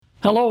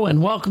Hello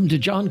and welcome to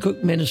John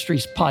Cook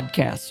Ministries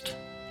podcast.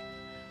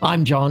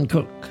 I'm John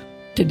Cook.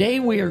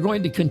 Today we are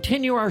going to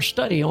continue our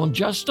study on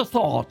Just a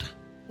Thought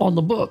on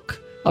the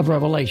book of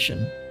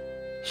Revelation.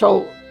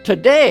 So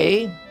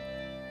today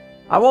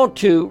I want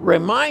to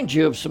remind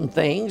you of some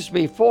things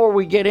before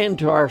we get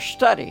into our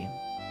study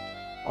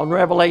on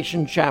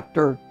Revelation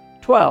chapter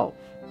 12.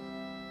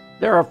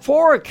 There are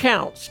four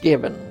accounts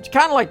given. It's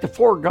kind of like the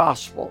four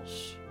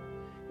Gospels.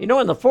 You know,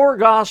 in the four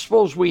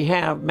Gospels, we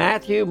have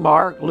Matthew,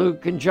 Mark,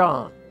 Luke, and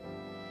John.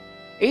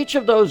 Each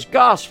of those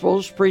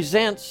Gospels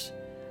presents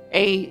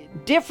a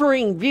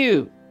differing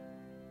view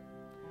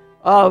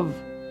of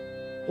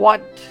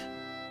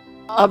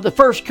the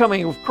first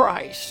coming of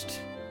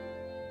Christ.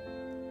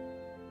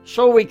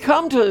 So we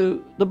come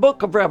to the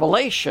book of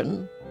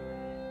Revelation,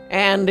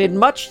 and in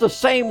much the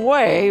same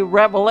way,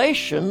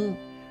 Revelation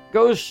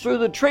goes through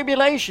the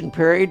tribulation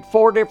period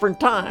 4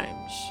 different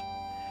times,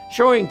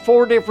 showing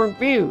 4 different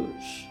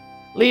views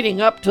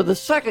leading up to the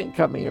second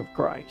coming of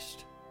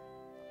Christ.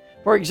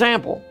 For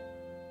example,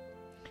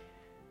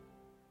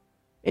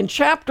 in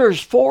chapters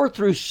 4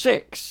 through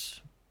 6,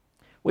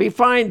 we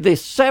find the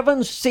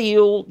 7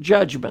 seal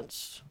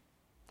judgments.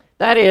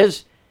 That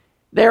is,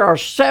 there are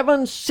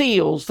 7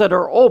 seals that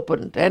are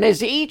opened, and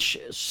as each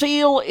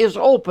seal is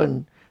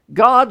opened,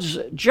 God's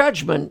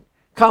judgment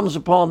comes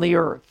upon the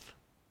earth.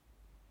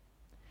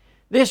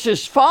 This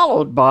is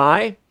followed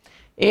by,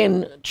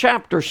 in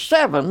chapter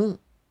 7,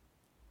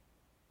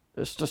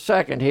 just a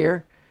second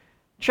here,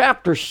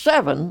 chapter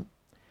 7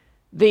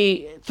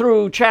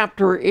 through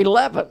chapter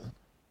 11,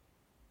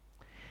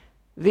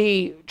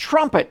 the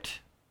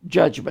trumpet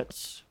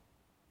judgments.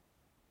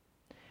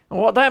 And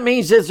what that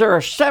means is there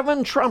are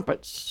 7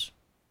 trumpets.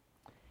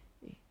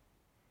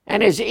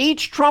 And as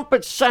each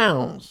trumpet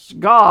sounds,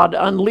 God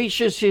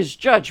unleashes his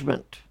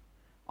judgment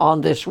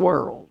on this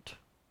world.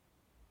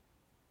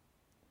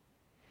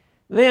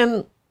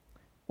 Then,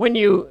 when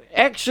you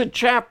exit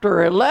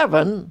chapter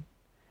 11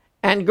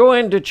 and go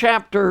into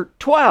chapter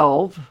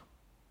 12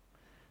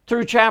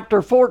 through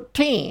chapter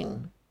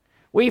 14,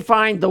 we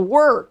find the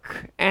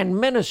work and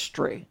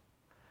ministry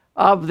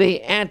of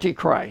the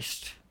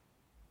Antichrist.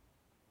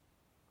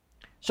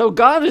 So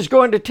God is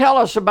going to tell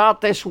us about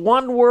this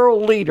one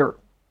world leader.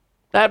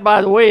 That,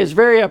 by the way, is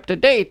very up to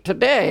date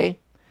today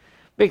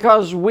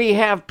because we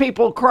have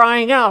people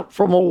crying out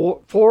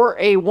for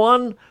a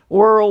one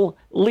world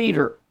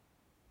leader.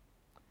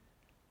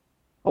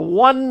 A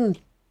one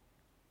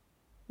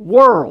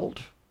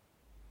world.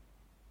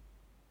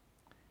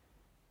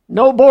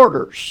 No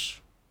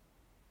borders.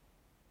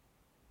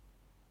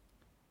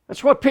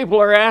 That's what people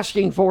are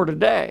asking for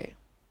today.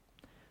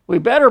 We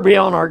better be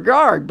on our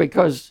guard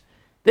because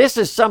this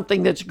is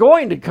something that's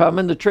going to come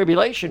in the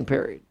tribulation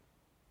period.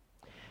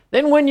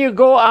 Then when you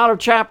go out of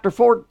chapter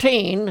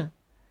 14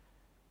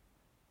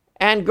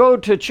 and go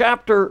to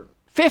chapter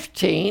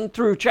 15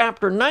 through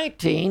chapter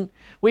 19,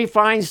 we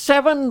find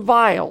 7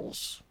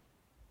 vials.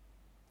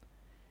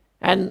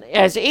 And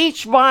as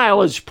each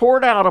vial is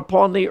poured out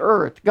upon the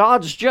earth,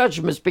 God's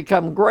judgments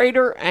become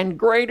greater and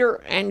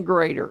greater and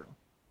greater.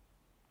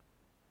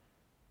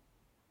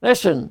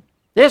 Listen,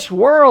 this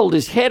world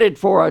is headed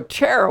for a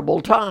terrible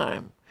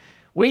time.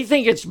 We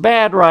think it's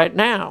bad right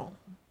now.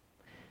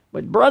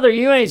 But brother,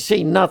 you ain't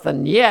seen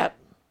nothing yet.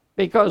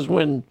 Because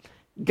when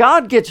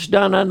God gets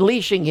done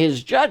unleashing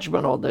his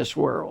judgment on this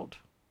world,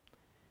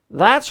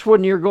 that's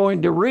when you're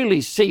going to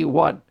really see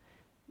what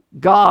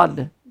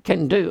God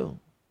can do.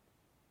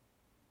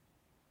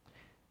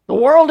 The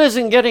world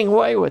isn't getting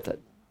away with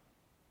it,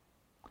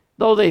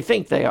 though they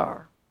think they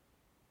are.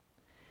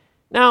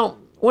 Now,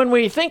 when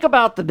we think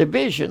about the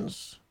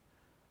divisions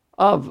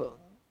of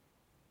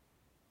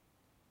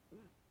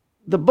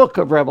the book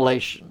of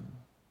Revelation,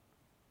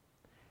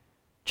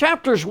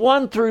 chapters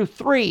 1 through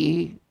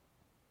 3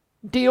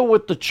 deal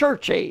with the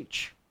church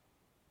age.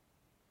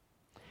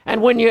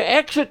 And when you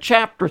exit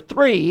chapter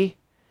 3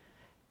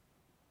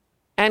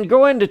 and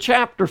go into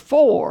chapter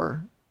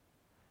 4,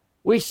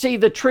 we see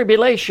the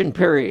tribulation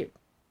period.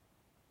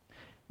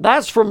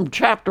 That's from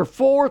chapter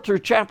 4 through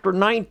chapter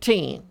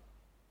 19.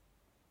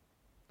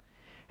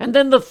 And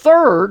then the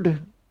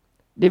third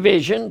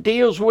division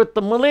deals with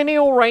the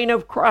millennial reign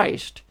of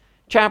Christ,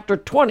 chapter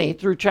 20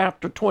 through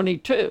chapter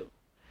 22,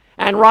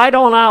 and right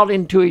on out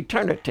into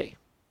eternity.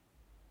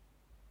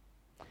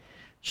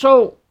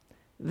 So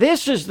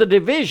this is the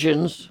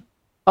divisions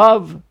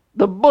of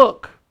the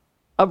book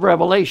of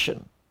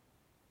Revelation.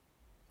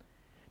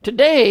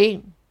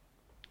 Today,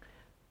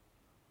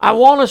 I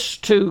want us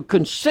to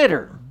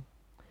consider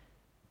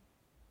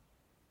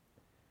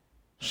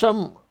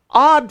some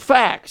odd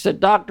facts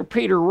that Dr.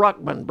 Peter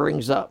Ruckman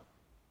brings up.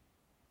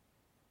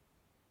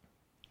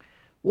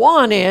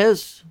 One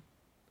is,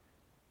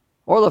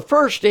 or the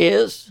first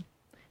is,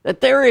 that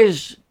there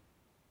is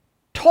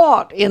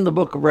taught in the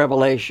book of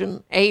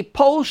Revelation a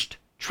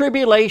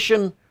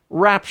post-tribulation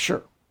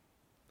rapture.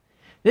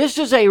 This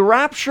is a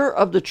rapture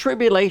of the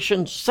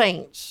tribulation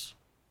saints.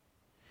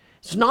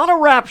 It's not a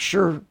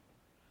rapture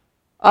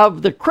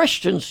of the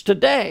Christians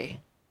today.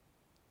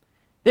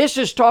 This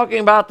is talking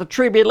about the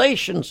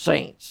tribulation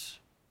saints,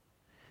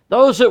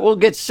 those that will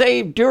get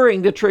saved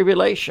during the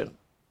tribulation.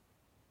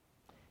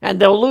 And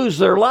they'll lose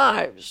their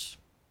lives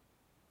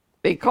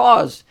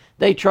because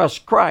they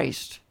trust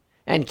Christ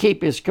and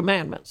keep his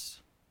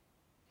commandments.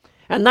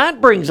 And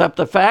that brings up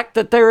the fact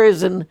that there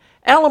is an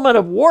element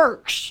of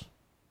works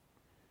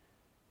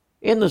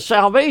in the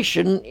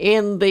salvation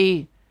in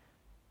the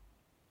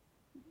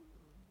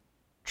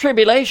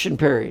tribulation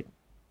period.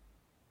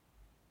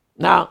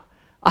 Now,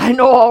 I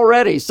know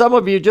already some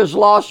of you just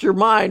lost your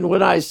mind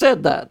when I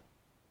said that,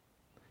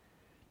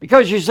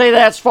 because you say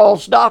that's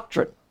false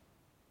doctrine.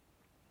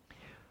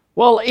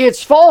 Well,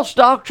 it's false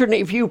doctrine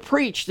if you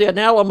preach an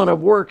element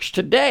of works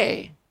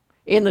today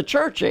in the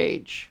church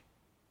age,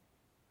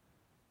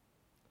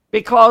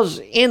 because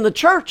in the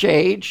church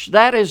age,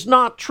 that is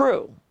not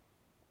true.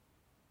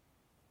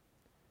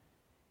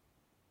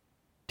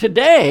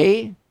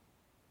 Today,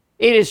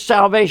 it is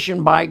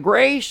salvation by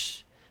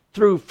grace,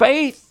 through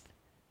faith,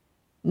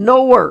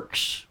 no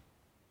works.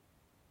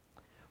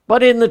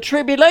 But in the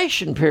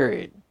tribulation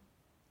period,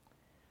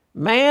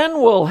 man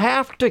will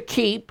have to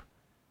keep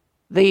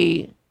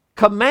the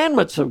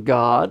commandments of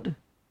God.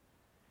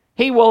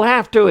 He will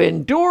have to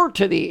endure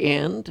to the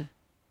end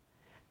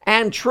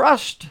and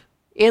trust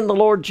in the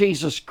Lord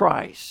Jesus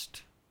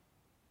Christ.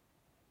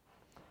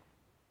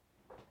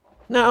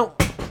 Now,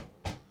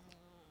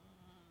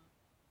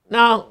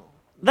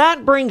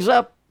 that brings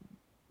up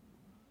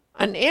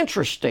an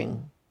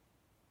interesting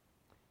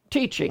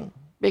teaching,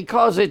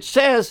 because it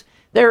says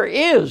there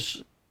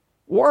is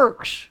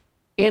works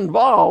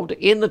involved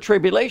in the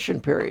tribulation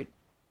period.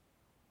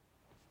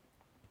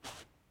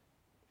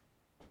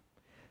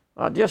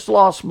 I just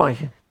lost my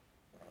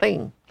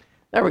thing.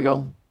 There we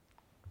go.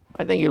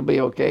 I think it'll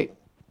be okay.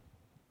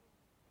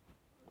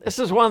 This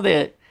is one of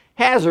the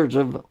hazards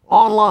of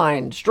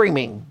online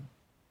streaming.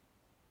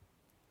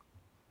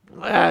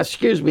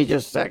 Excuse me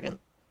just a second.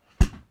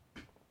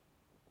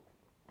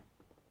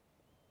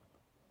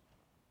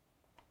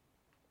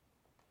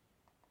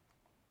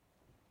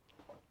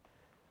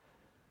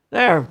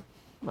 There,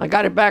 I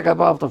got it back up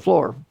off the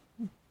floor.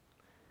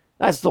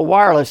 That's the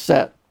wireless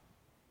set.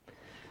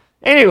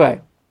 Anyway,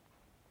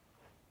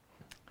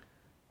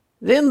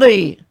 then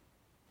the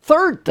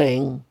third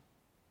thing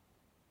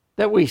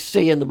that we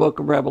see in the book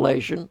of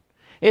Revelation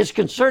is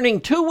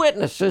concerning two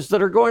witnesses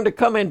that are going to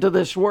come into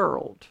this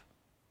world.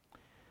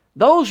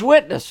 Those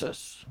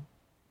witnesses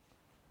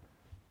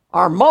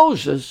are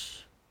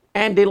Moses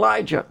and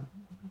Elijah.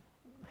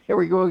 Here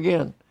we go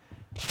again.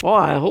 Boy,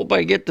 I hope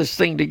I get this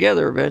thing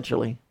together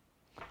eventually.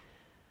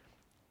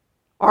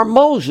 Are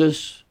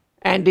Moses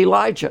and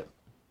Elijah.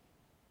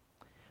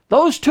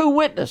 Those two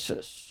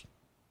witnesses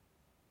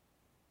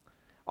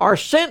are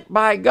sent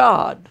by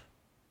God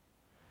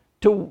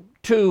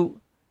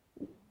to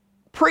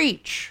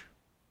preach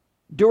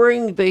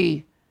during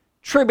the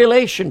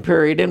tribulation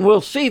period, and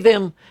we'll see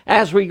them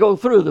as we go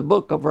through the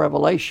book of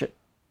Revelation.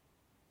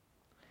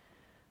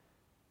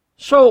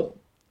 So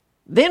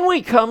then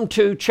we come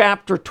to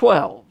chapter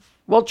 12.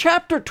 Well,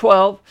 chapter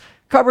 12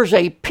 covers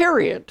a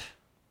period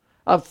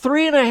of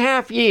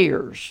 3.5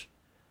 years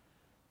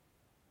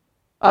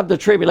of the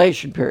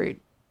tribulation period.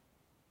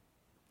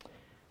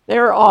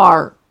 There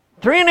are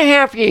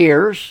 3.5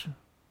 years,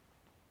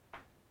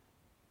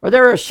 or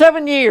there are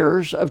 7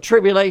 years of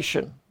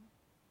tribulation.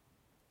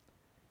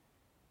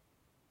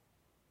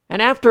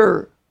 And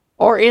after,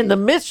 or in the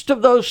midst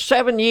of those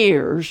 7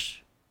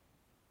 years,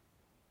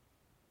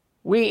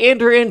 we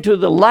enter into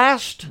the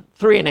last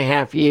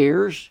 3.5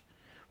 years,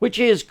 which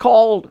is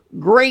called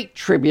Great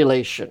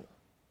Tribulation.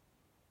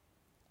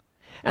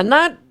 And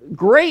that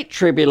Great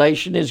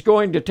Tribulation is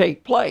going to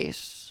take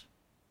place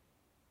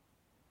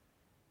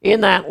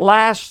in that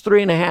last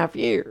 3.5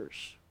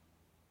 years.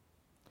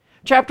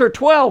 Chapter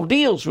 12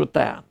 deals with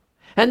that.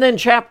 And then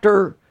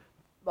chapter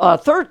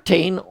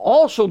 13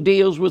 also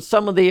deals with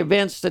some of the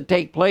events that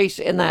take place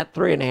in that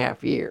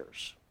 3.5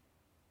 years.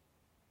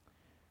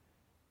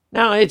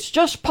 Now, it's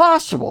just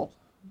possible,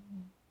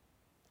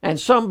 and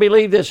some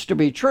believe this to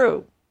be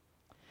true,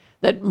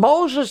 that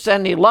Moses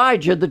and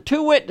Elijah, the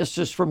two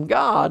witnesses from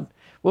God,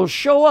 will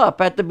show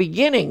up at the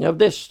beginning of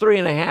this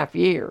 3.5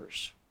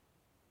 years.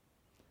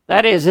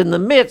 That is, in the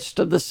midst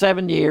of the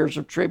 7 years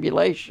of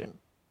tribulation.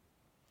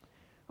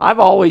 I've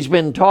always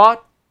been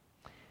taught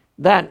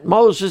that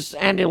Moses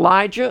and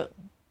Elijah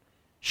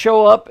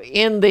show up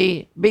in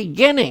the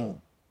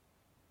beginning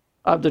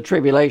of the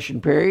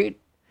tribulation period,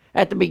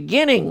 at the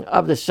beginning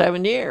of the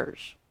 7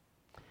 years.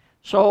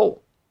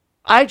 So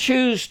I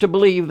choose to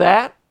believe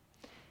that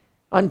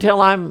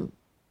until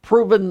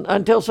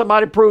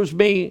somebody proves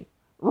me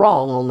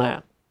wrong on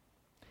that.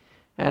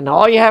 And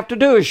all you have to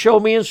do is show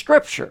me in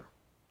Scripture,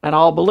 and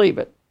I'll believe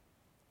it.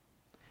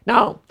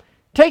 Now,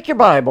 take your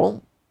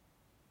Bible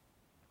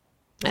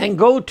and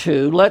go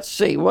to, let's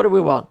see, what do we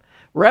want?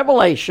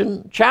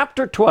 Revelation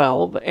chapter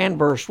 12 and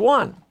verse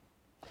 1.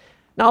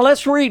 Now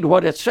let's read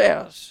what it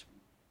says.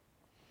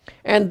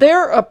 And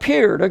there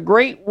appeared a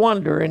great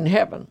wonder in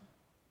heaven,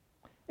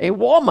 a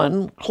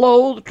woman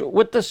clothed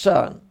with the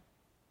sun,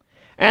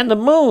 and the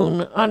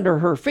moon under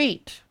her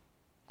feet,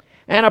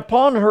 and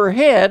upon her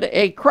head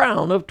a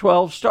crown of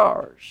 12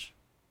 stars.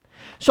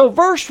 So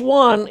verse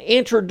 1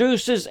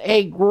 introduces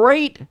a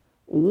great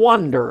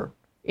wonder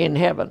in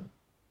heaven.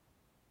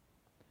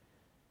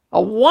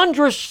 A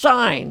wondrous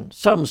sign,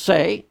 some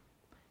say,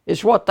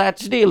 is what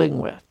that's dealing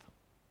with.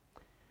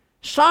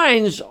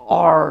 Signs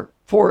are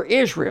for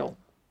Israel.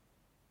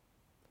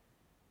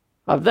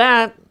 Of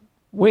that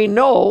we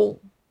know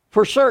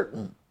for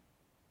certain,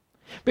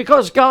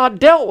 because God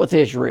dealt with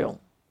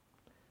Israel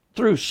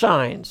through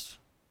signs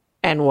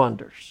and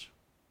wonders.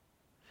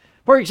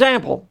 For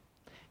example,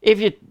 if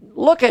you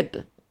look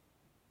at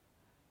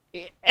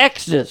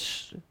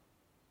Exodus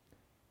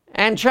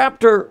and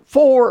chapter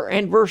 4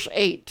 and verse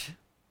 8,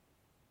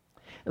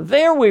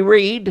 there we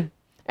read,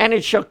 "And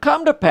it shall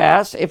come to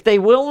pass, if they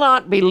will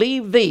not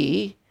believe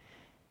thee,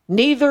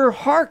 neither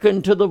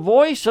hearken to the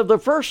voice of the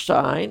first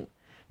sign,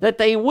 that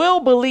they will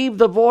believe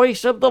the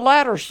voice of the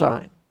latter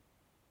sign."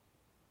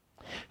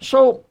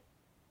 So,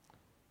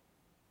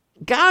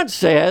 God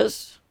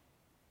says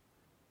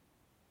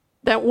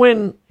that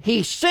when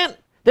he sent,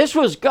 this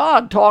was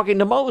God talking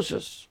to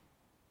Moses.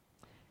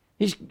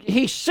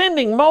 He's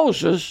sending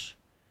Moses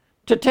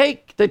to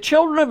take the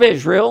children of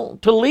Israel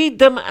to lead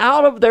them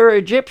out of their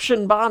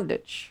Egyptian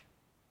bondage.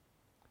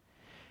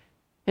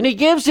 And he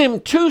gives him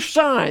two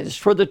signs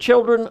for the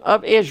children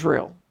of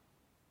Israel.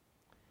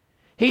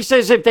 He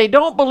says if they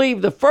don't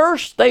believe the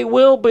first, they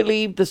will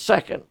believe the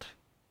second.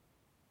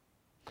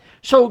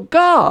 So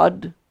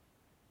God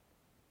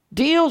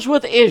deals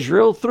with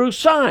Israel through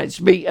signs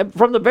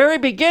from the very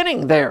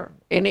beginning there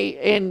in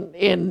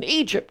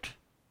Egypt.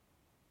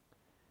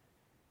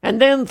 And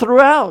then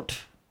throughout.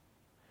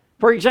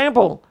 For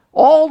example,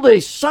 all the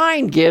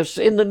sign gifts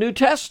in the New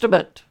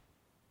Testament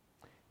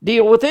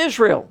deal with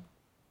Israel.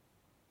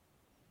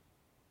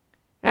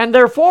 And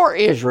they're for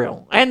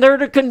Israel. And they're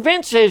to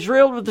convince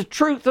Israel of the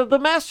truth of the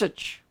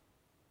message.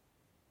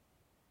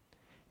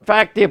 In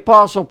fact, the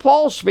Apostle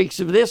Paul speaks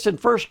of this in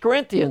 1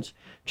 Corinthians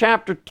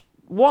chapter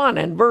 1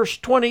 and verse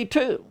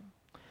 22.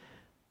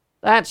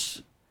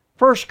 That's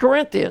 1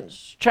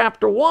 Corinthians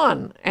chapter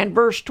 1 and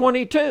verse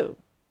 22.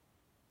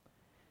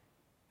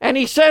 And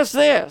he says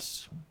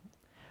this,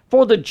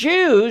 "For the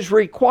Jews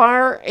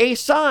require a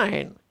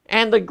sign,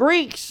 and the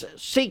Greeks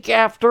seek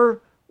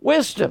after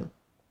wisdom."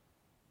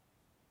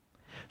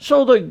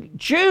 So the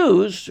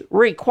Jews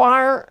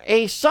require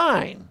a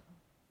sign,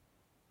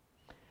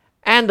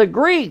 and the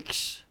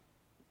Greeks,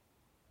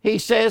 he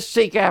says,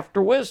 seek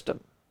after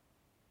wisdom.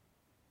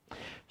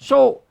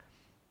 So,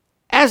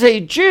 as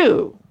a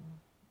Jew,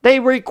 they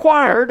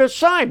required a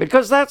sign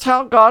because that's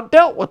how God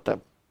dealt with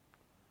them.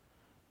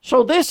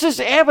 So this is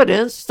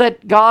evidence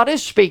that God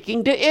is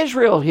speaking to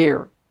Israel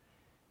here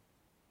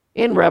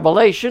in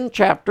Revelation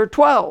chapter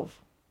 12,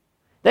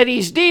 that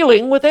he's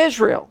dealing with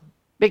Israel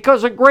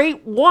because a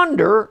great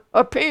wonder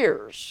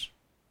appears.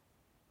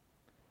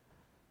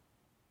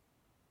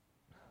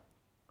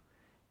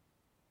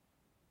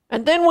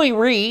 And then we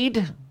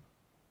read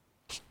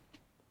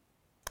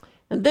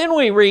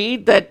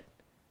that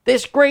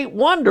this great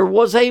wonder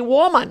was a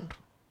woman.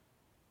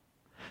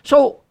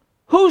 So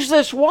who's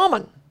this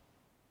woman?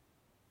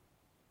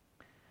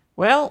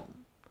 Well,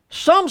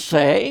 some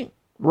say,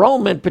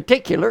 Rome in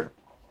particular,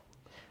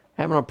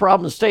 having a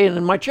problem staying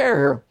in my chair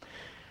here.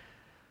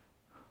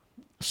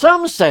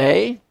 Some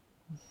say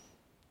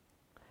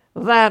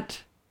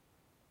that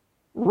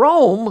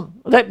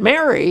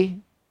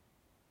Mary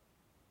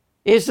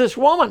is this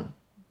woman.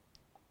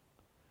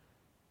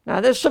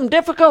 Now, there's some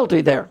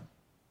difficulty there.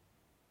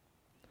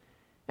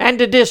 And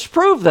to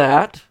disprove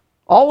that,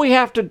 all we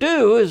have to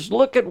do is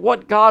look at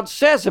what God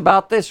says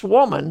about this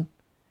woman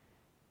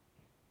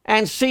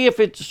and see if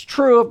it's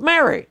true of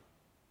Mary.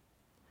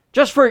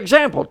 Just for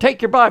example,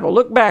 take your Bible,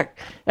 look back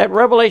at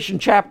Revelation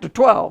chapter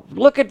 12.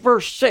 Look at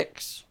verse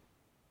 6.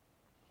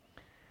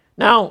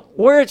 Now,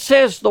 where it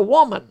says the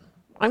woman,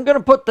 I'm going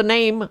to put the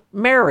name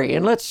Mary,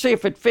 and let's see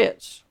if it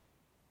fits.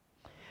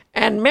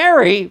 "And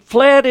Mary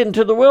fled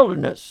into the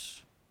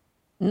wilderness."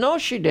 No,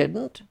 she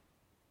didn't.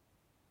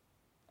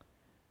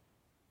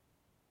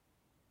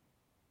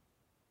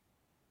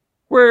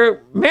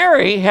 "Where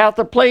Mary hath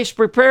a place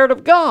prepared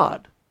of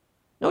God."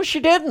 No, she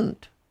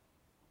didn't.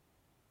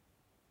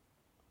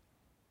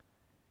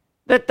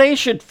 "That they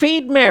should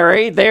feed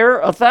Mary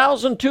there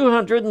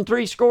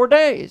 1,260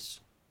 days."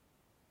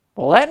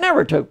 Well, that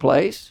never took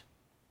place.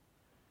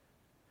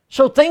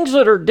 So things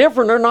that are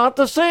different are not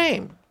the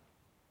same.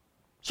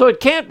 So it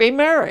can't be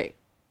Mary.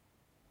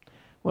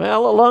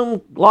 Well,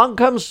 along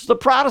comes the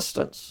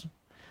Protestants.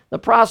 The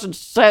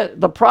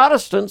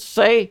Protestants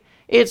say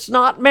it's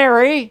not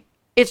Mary,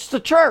 it's the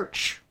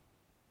church.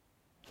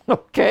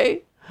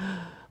 Okay,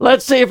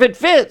 let's see if it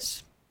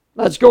fits.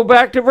 Let's go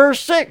back to verse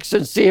 6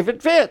 and see if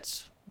it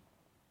fits.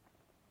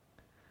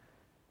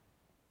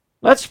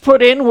 Let's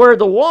put in where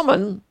the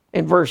woman,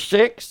 in verse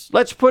 6,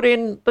 let's put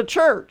in the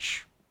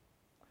church.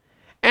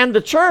 "And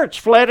the church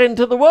fled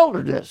into the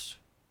wilderness."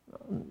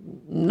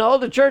 No,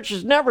 the church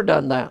has never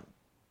done that.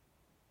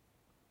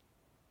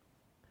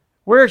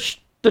 Where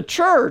the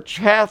church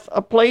hath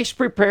a place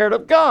prepared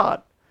of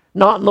God,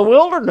 not in the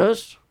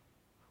wilderness.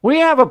 We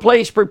have a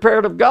place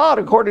prepared of God,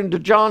 according to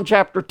John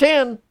chapter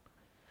 10.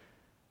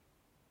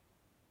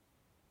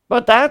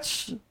 But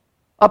that's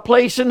a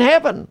place in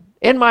heaven.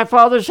 In my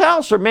Father's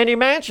house are many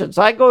mansions.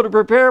 I go to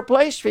prepare a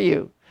place for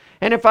you.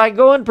 And if I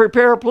go and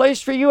prepare a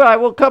place for you, I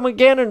will come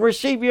again and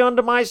receive you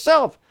unto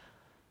myself,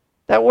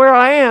 that where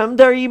I am,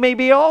 there ye may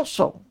be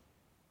also.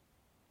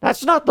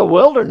 That's not the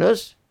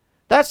wilderness.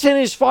 That's in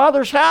his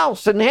Father's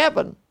house in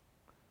heaven.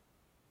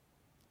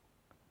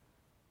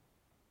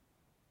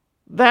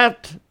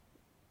 That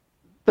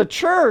the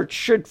church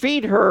should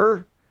feed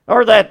her,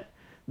 or that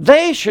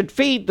they should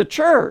feed the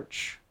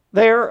church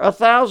there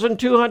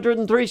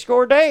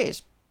 1,260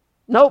 days.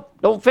 Nope,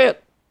 don't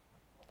fit.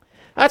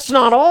 That's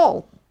not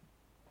all.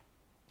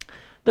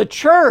 The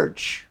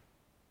church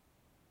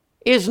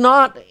is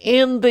not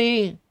in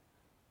the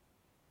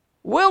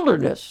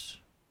wilderness.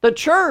 The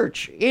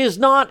church is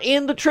not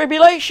in the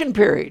tribulation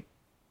period.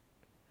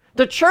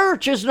 The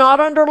church is not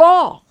under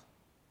law.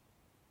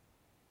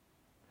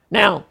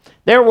 Now,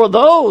 there were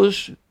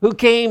those who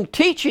came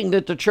teaching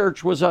that the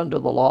church was under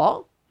the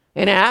law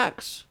in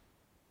Acts.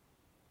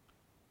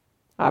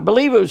 I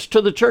believe it was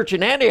to the church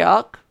in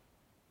Antioch.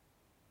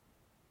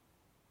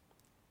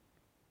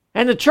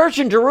 And the church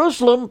in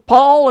Jerusalem,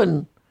 Paul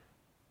and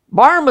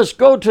Barnabas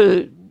go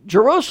to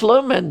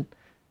Jerusalem, and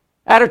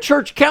at a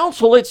church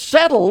council, it's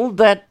settled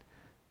that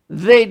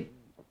the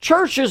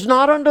church is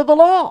not under the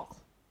law.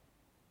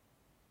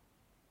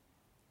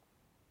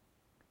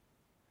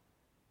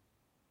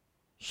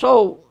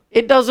 So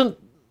it doesn't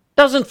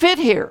fit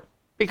here,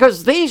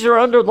 because these are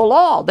under the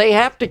law. They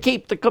have to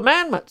keep the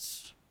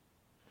commandments.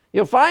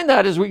 You'll find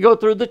that as we go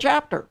through the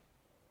chapter.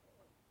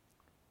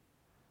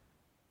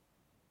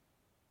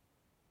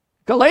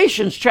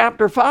 Galatians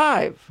chapter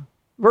 5,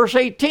 verse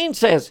 18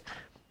 says,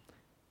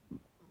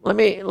 let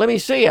me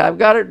see, I've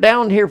got it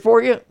down here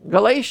for you.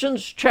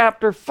 Galatians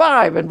chapter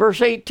 5 and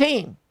verse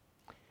 18.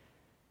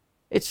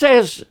 It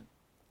says,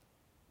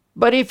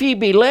 but if ye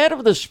be led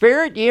of the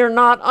Spirit, ye are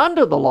not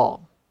under the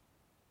law.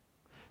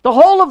 The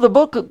whole of the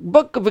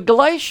book of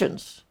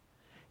Galatians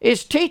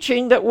is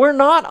teaching that we're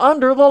not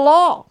under the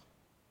law,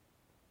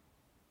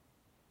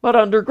 but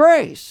under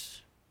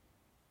grace.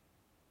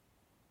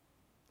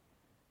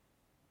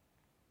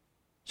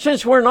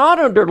 Since we're not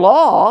under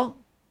law,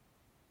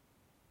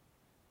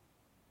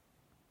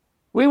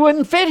 we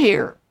wouldn't fit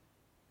here.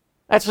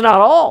 That's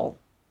not all.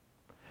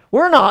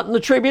 We're not in the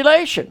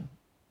tribulation.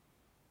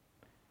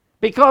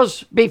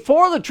 Because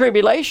before the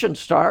tribulation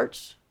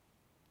starts,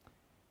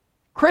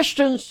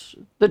 Christians,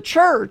 the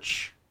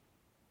church,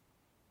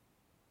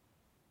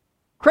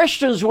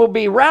 Christians will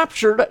be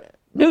raptured.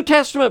 New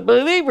Testament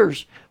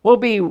believers will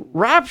be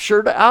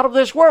raptured out of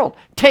this world,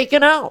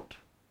 taken out,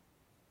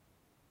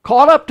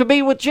 caught up to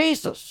be with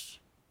Jesus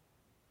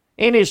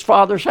in his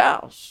Father's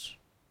house.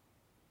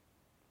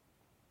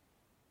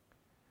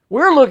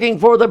 We're looking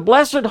for the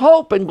blessed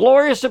hope and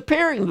glorious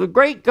appearing of the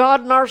great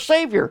God and our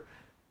Savior,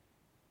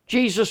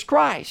 Jesus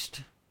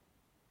Christ.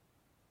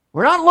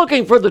 We're not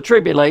looking for the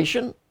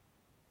tribulation.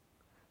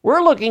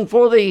 We're looking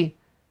for the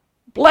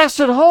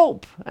blessed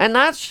hope, and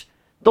that's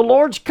the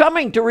Lord's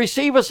coming to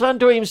receive us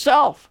unto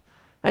himself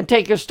and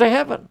take us to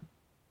heaven.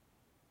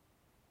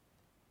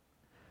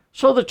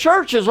 So the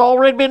church has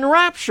already been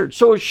raptured,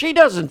 so she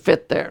doesn't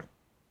fit there.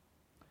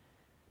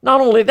 Not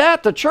only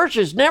that, the church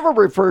is never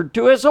referred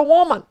to as a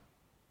woman.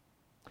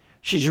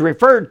 She's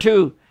referred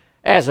to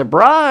as a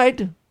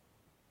bride,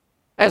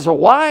 as a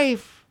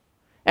wife,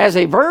 as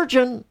a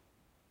virgin,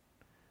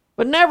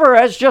 but never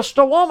as just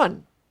a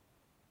woman.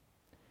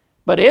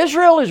 But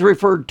Israel is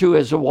referred to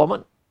as a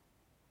woman.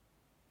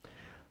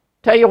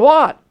 Tell you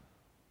what,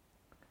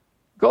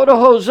 go to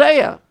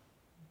Hosea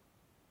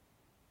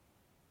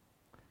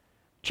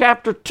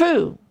chapter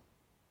 2,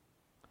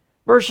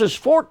 verses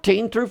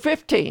 14 through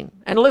 15,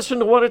 and listen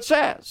to what it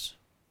says.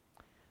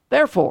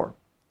 Therefore,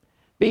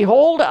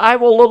 behold, I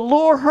will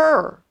allure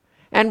her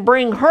and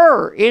bring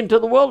her into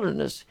the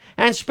wilderness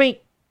and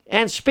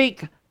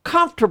speak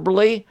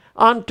comfortably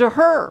unto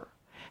her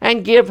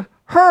and give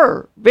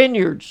her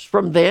vineyards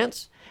from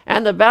thence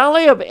and the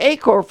valley of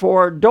Achor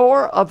for a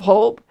door of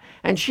hope,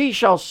 and she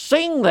shall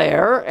sing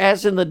there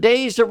as in the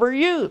days of her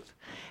youth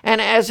and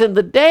as in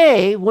the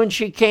day when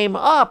she came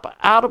up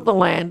out of the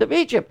land of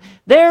Egypt.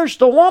 There's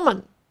the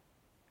woman.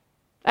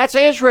 That's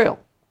Israel.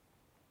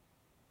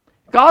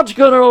 God's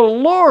going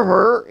to lure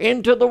her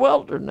into the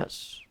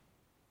wilderness.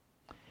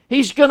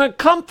 He's going to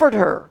comfort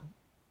her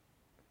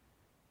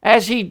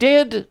as he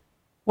did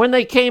when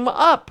they came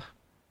up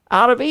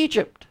out of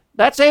Egypt.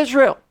 That's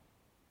Israel.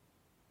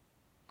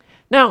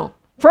 Now,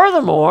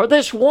 furthermore,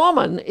 this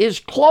woman is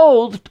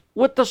clothed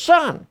with the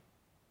sun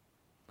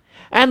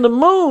and the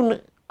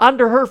moon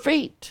under her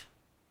feet,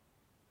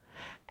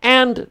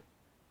 and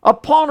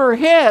upon her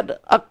head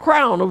a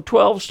crown of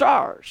 12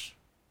 stars.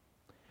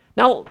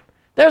 Now,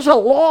 there's a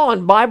law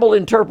in Bible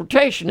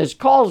interpretation. It's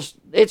called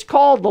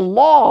the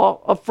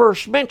law of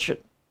first mention.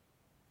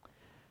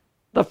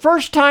 The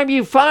first time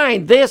you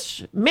find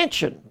this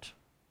mentioned,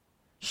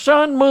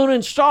 sun, moon,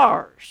 and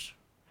stars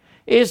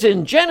is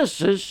in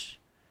Genesis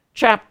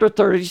chapter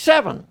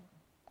 37.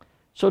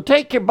 So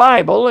take your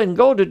Bible and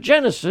go to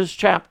Genesis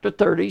chapter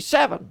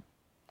 37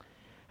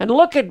 and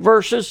look at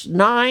verses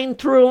 9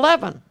 through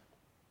 11.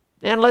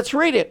 And let's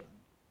read it.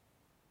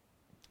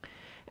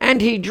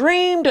 And he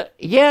dreamed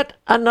yet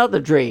another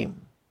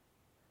dream,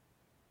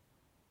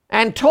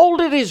 and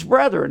told it his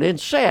brethren, and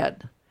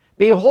said,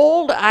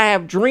 Behold, I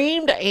have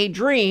dreamed a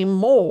dream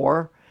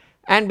more,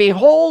 and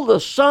behold, the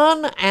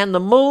sun and the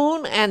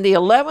moon and the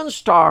 11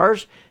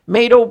 stars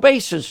made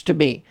obeisance to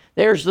me.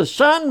 There's the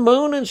sun,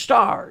 moon, and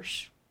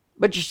stars.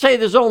 But you say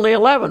there's only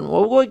 11.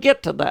 Well, we'll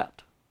get to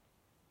that.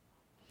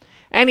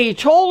 And he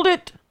told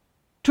it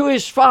to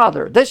his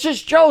father. This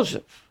is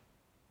Joseph.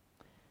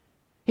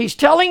 He's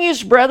telling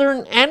his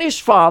brethren and his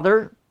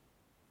father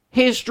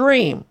his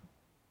dream.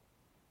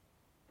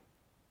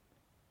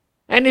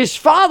 And his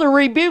father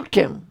rebuked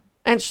him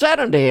and said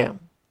unto him,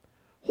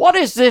 What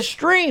is this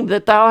dream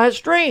that thou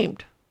hast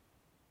dreamed?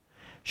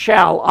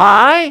 Shall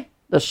I,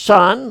 the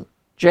sun,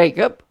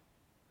 Jacob,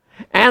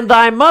 and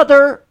thy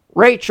mother,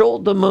 Rachel,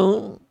 the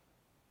moon,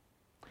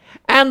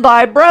 and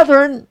thy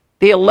brethren,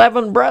 the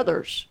 11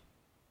 brothers,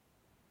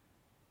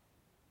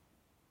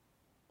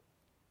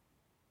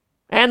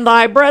 and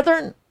thy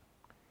brethren,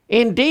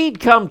 indeed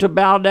come to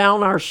bow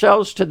down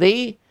ourselves to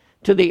thee,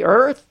 to the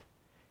earth?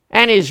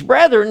 And his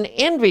brethren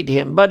envied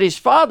him, but his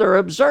father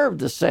observed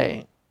the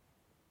saying.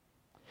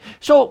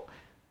 So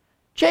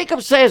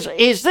Jacob says,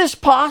 is this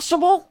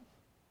possible?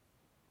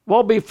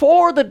 Well,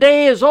 before the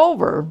day is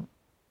over,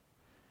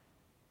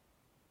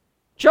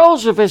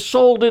 Joseph is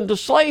sold into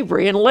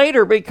slavery and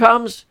later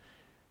becomes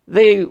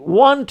the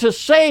one to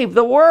save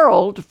the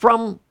world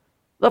from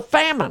the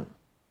famine.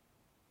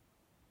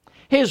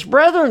 His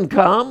brethren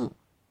come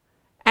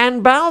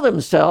and bow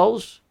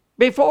themselves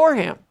before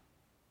him.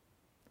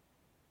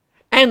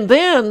 And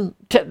then,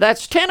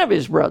 that's 10 of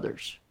his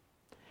brothers.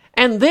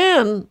 And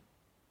then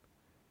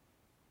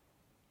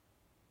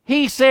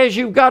he says,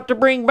 you've got to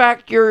bring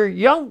back your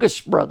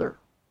youngest brother,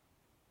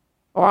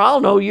 or I'll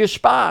know you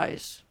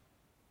spies.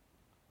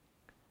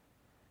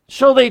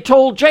 So they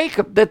told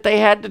Jacob that they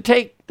had to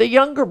take the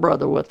younger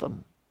brother with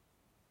them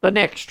the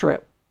next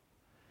trip.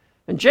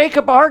 And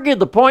Jacob argued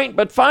the point,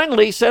 but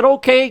finally said,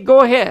 okay,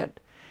 go ahead.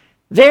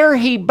 There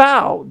he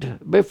bowed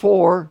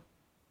before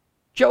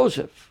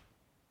Joseph.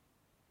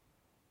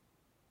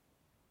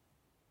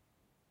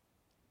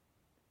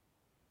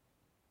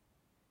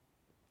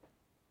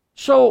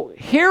 So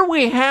here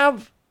we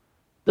have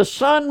the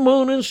sun,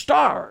 moon, and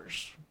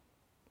stars.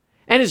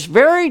 And it's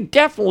very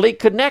definitely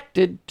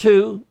connected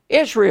to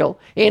Israel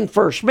in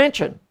first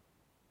mention.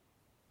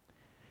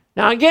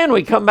 Now again,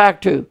 we come back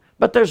to,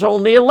 but there's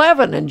only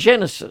 11 in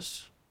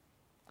Genesis.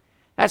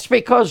 That's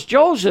because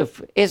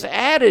Joseph is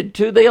added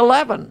to the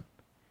 11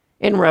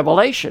 in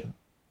Revelation.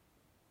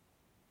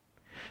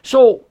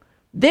 So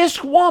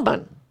this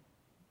woman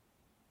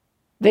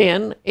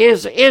then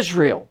is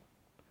Israel.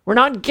 We're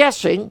not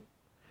guessing.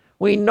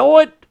 We know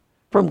it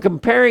from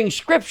comparing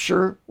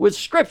Scripture with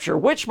Scripture,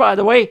 which, by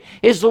the way,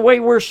 is the way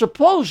we're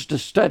supposed to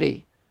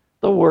study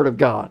the Word of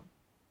God.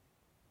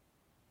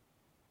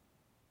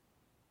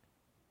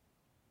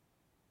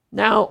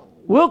 Now,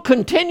 we'll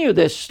continue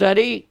this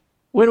study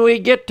when we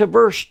get to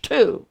verse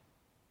 2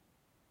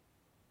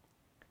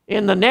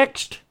 in the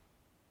next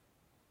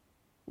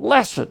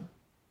lesson.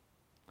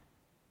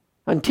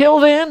 Until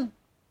then,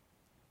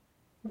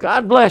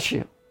 God bless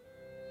you.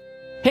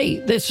 Hey,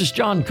 this is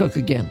John Cook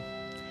again.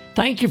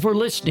 Thank you for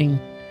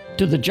listening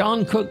to the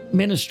John Cook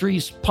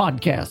Ministries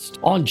podcast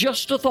on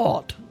Just a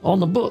Thought on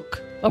the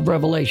book of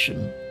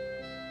Revelation.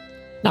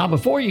 Now,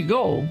 before you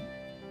go,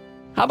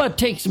 how about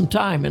take some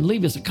time and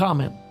leave us a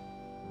comment?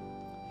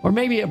 Or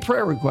maybe a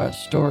prayer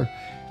request, or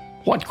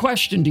what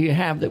question do you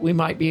have that we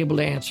might be able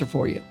to answer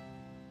for you?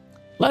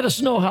 Let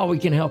us know how we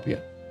can help you.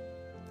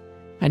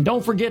 And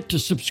don't forget to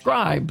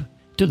subscribe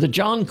to the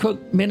John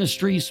Cook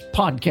Ministries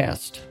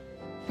podcast,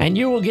 and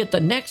you will get the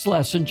next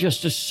lesson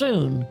just as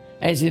soon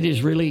as it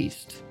is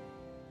released.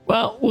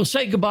 Well, we'll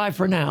say goodbye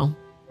for now.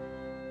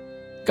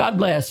 God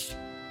bless.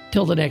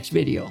 Till the next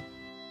video.